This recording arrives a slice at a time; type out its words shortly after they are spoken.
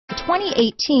The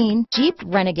 2018 Jeep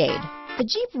Renegade. The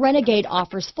Jeep Renegade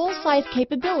offers full-size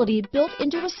capability built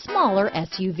into a smaller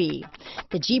SUV.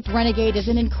 The Jeep Renegade is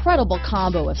an incredible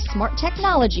combo of smart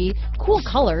technology, cool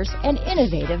colors, and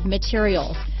innovative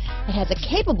materials. It has a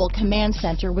capable command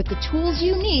center with the tools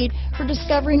you need for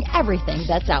discovering everything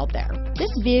that's out there.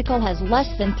 This vehicle has less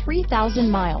than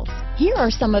 3,000 miles. Here are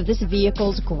some of this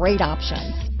vehicle's great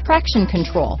options: traction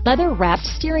control, leather-wrapped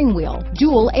steering wheel,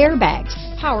 dual airbags,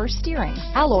 power steering,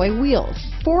 alloy wheels,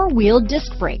 four-wheel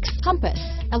disc brakes, compass,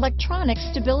 electronic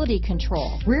stability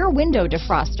control, rear window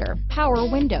defroster, power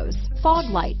windows, fog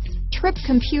lights, trip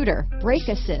computer, brake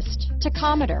assist,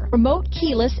 tachometer, remote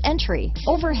keyless entry,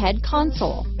 overhead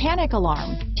console, panic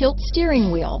alarm, tilt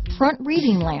steering wheel, front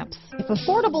reading lamps. If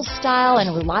affordable style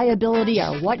and reliability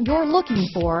are what you're looking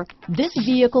for, this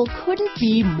vehicle couldn't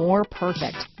be more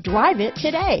perfect. Drive it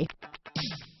today.